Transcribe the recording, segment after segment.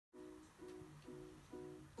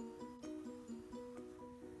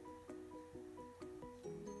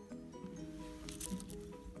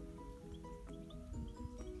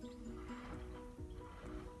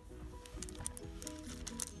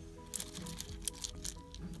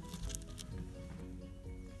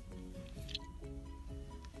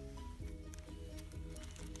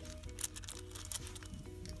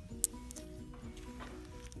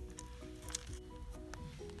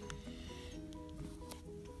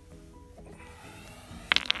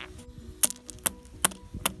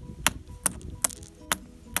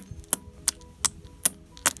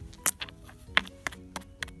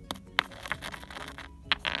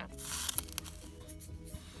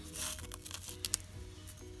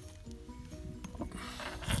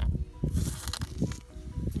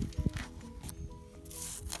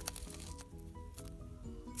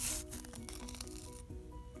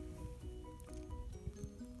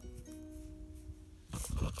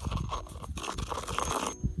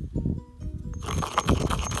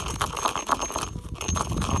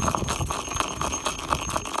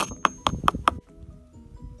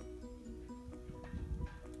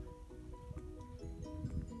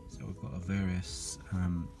of various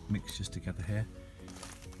mixtures together here.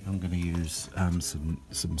 I'm going to use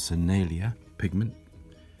some Cenalia pigment,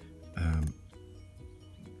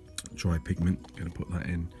 dry pigment. I'm going to put that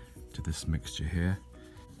in to this mixture here.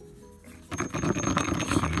 So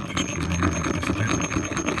just remove this a bit.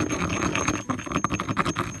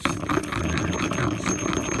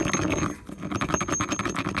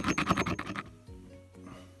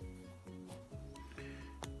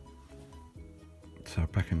 So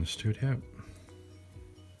back in the studio.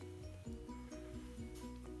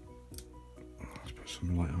 Let's put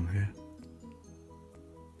some light on here.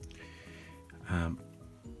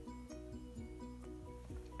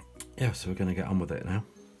 Yeah, so we're going to get on with it now.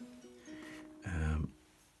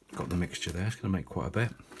 Got the mixture there, it's going to make quite a bit.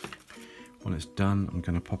 When it's done, I'm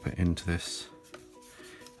going to pop it into this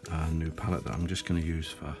new palette that I'm just going to use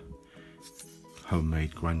for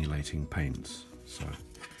homemade granulating paints. So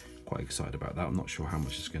quite excited about that. I'm not sure how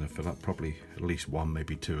much it's going to fill up, probably at least one,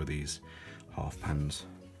 maybe two of these half pans.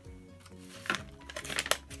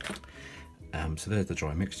 So there's the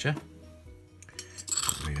dry mixture.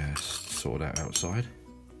 We sort out outside.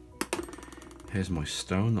 Here's my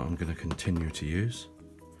stone that I'm going to continue to use.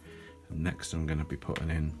 And next I'm going to be putting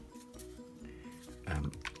in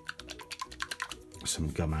some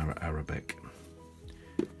gum arabic.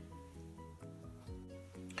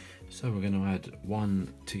 So we're going to add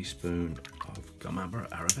 1 teaspoon of gum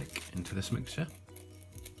arabic into this mixture.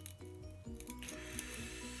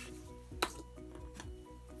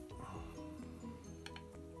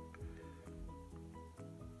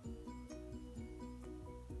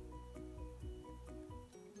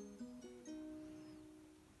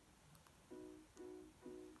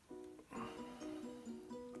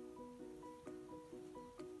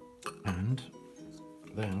 And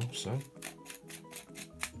then also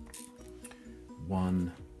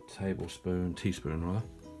 1 teaspoon rather,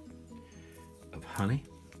 of honey.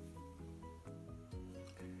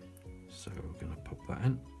 So we're going to pop that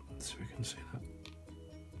in so we can see that.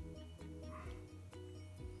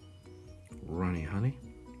 Runny honey.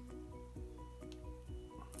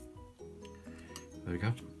 There we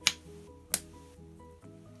go.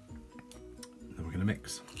 Then we're going to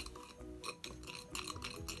mix.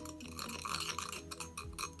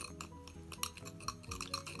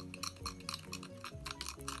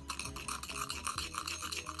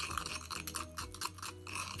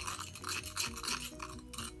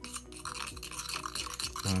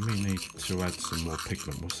 I may need to add some more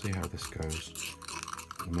pigment. We'll see how this goes.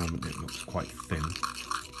 At the moment it looks quite thin.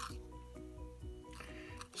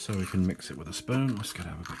 So we can mix it with a spoon. Let's get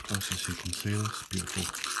out a bit closer so you can see this beautiful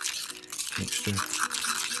mixture.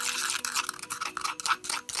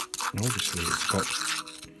 And obviously it's got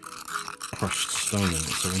crushed stone in it,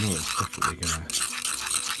 so we know it's definitely going to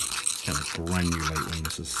kind of granulate when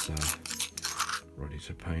this is ready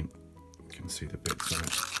to paint. You can see the bits of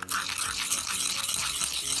it.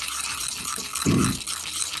 I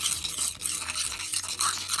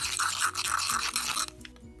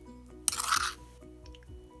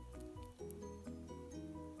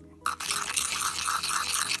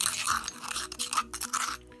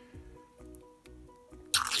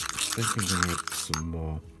think I'm going to add some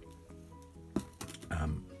more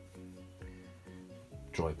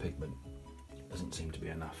dry pigment. Doesn't seem to be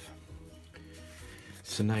enough.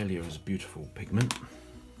 Cenalia is a beautiful pigment.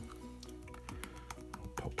 I'll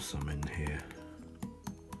pop some in here,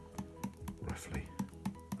 roughly.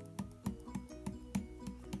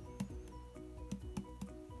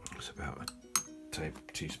 It's about a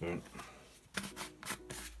teaspoon.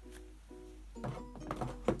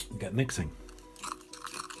 Get mixing.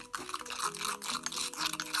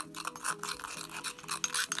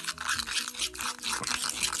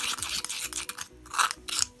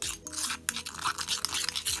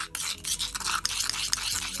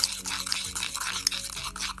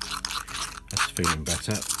 Feeling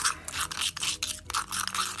better.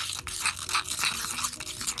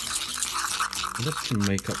 This can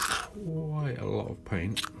make up quite a lot of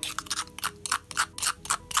paint.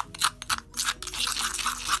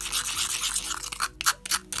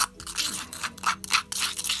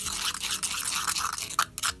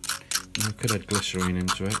 I could add glycerine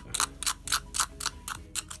into it.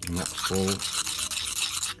 Not full.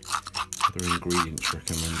 Other ingredients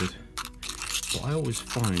recommended. But I always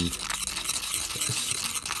find that this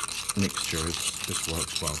mixture this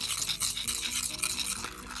works well.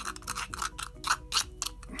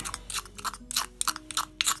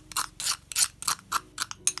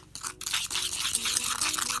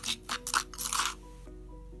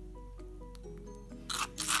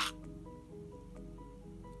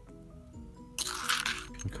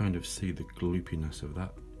 You can kind of see the gloopiness of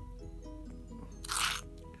that.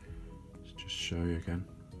 show you again.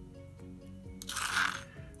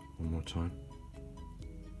 One more time.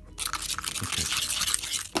 Okay.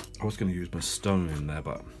 I was going to use my stone in there,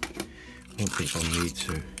 but I don't think I'll need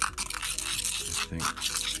to. I think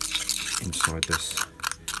inside this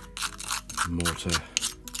mortar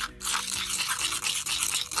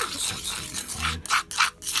it's absolutely fine.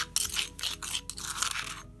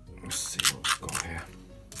 Let's see what we've got here.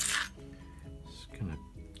 It's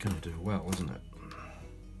gonna do well, isn't it?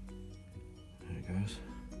 There it goes.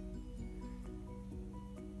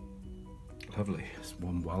 Lovely. It's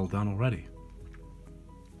one well done already.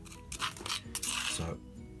 So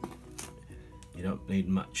you don't need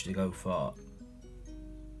much to go far.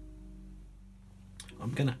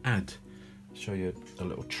 I'm going to show you a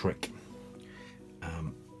little trick.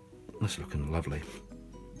 That's looking lovely,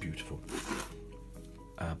 beautiful.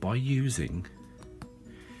 By using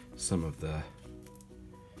some of the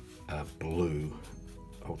blue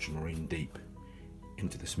ultramarine deep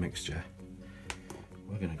into this mixture,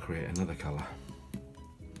 we're going to create another colour.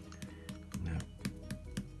 Now,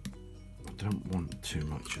 I don't want too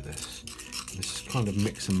much of this. This is kind of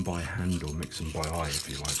mixing by hand or mixing by eye, if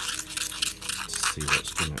you like. Let's see what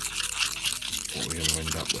we're going to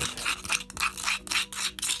end up with.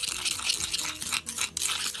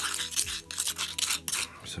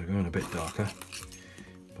 So going a bit darker,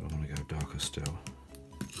 but I want to go darker still.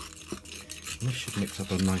 And this should mix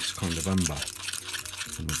up a nice kind of umber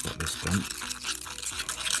when we've got this done.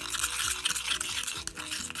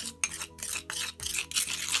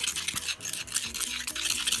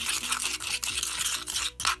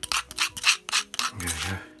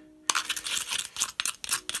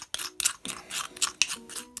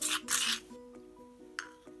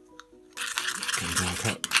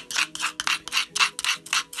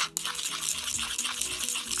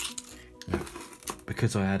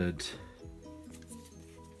 Because I added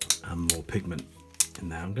more pigment in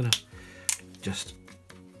there, I'm going to just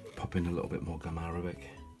pop in a little bit more gum arabic,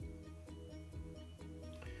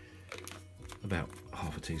 about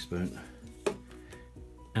half a teaspoon,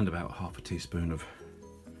 and about half a teaspoon of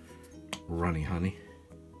runny honey.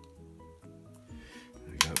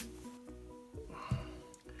 There we go.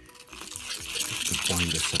 Just to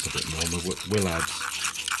bind this up a bit more, we'll add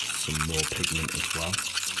some more pigment as well.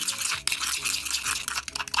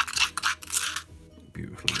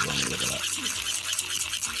 Beautifully runny, look at that.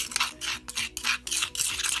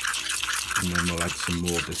 And then we'll add some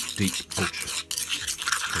more of this deep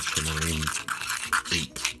ultramarine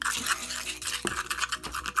deep,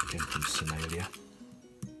 again from Sinalia.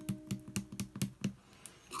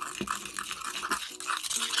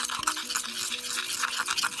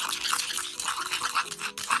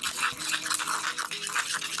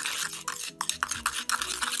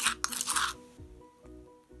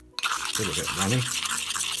 Still a bit runny.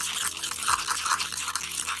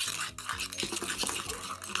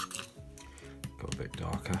 Got a bit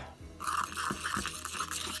darker.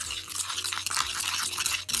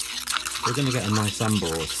 We're going to get a nice amber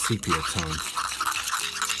or sepia tone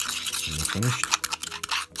when we're finished.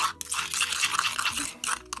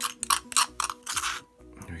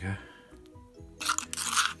 There we go.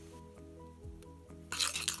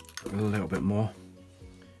 A little bit more.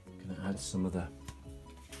 Going to add some of the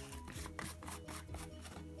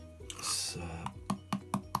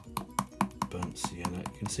burnt sienna.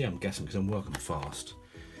 You can see I'm guessing because I'm working fast.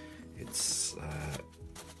 It's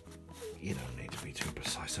you don't need to be too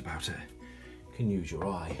precise about it. You can use your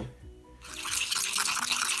eye.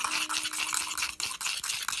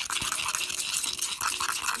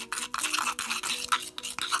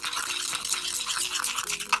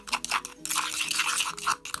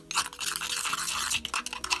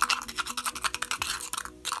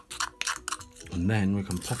 And then we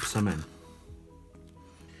can pop some in.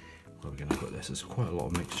 Where are we going to put this? There's quite a lot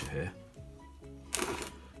of mixture here.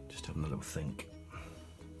 Just having a little think.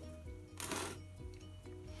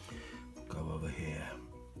 I'll go over here.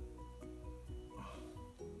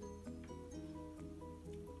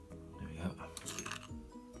 There we go.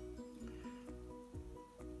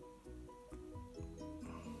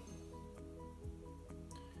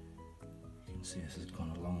 You can see this has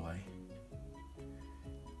gone a long way.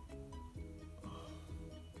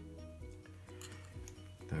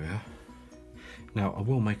 There we are. Now I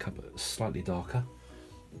will make up it slightly darker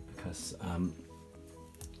because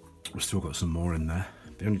we've still got some more in there.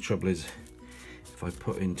 The only trouble is if I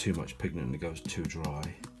put in too much pigment and it goes too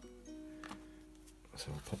dry.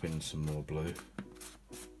 So I'll pop in some more blue.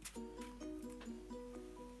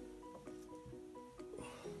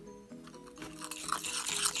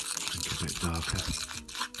 Make it a bit darker.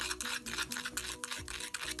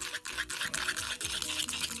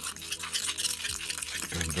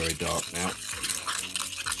 very dark now.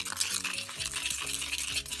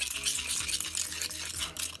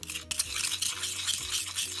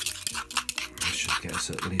 This should get us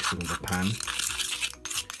at least another pan.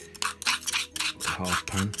 It's a half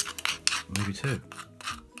pan, maybe two.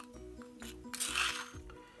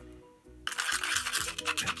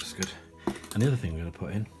 Yeah, that's good. And the other thing we're going to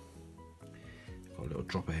put in, got a little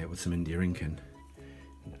dropper here with some India ink in.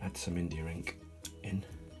 Add some India ink in.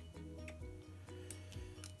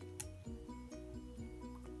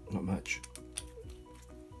 Not much.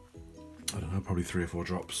 I don't know, probably 3 or 4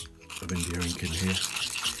 drops of India ink in here,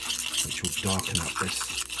 which will darken up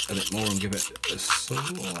this a bit more and give it a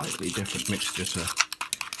slightly different mixture to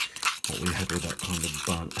what we had with that kind of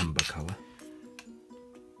burnt umber colour.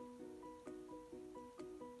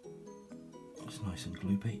 It's nice and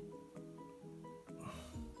gloopy.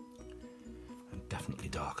 And definitely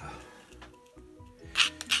darker.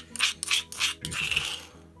 Beautiful.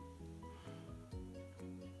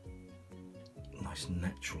 Nice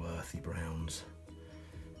natural earthy browns.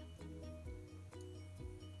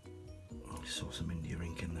 I saw some India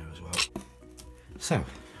ink in there as well. So,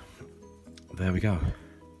 there we go.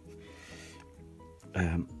 I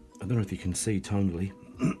don't know if you can see tonally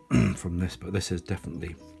from this, but this is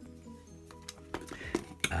definitely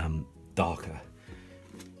darker.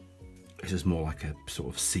 This is more like a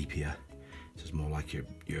sort of sepia. This is more like your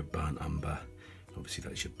burnt umber. Obviously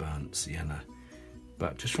that's your burnt sienna.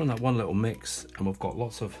 But just from that one little mix, and we've got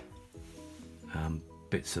lots of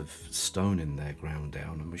bits of stone in there ground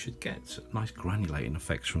down, and we should get nice granulating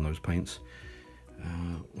effects from those paints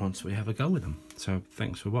once we have a go with them. So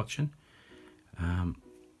thanks for watching.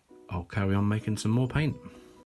 I'll carry on making some more paint.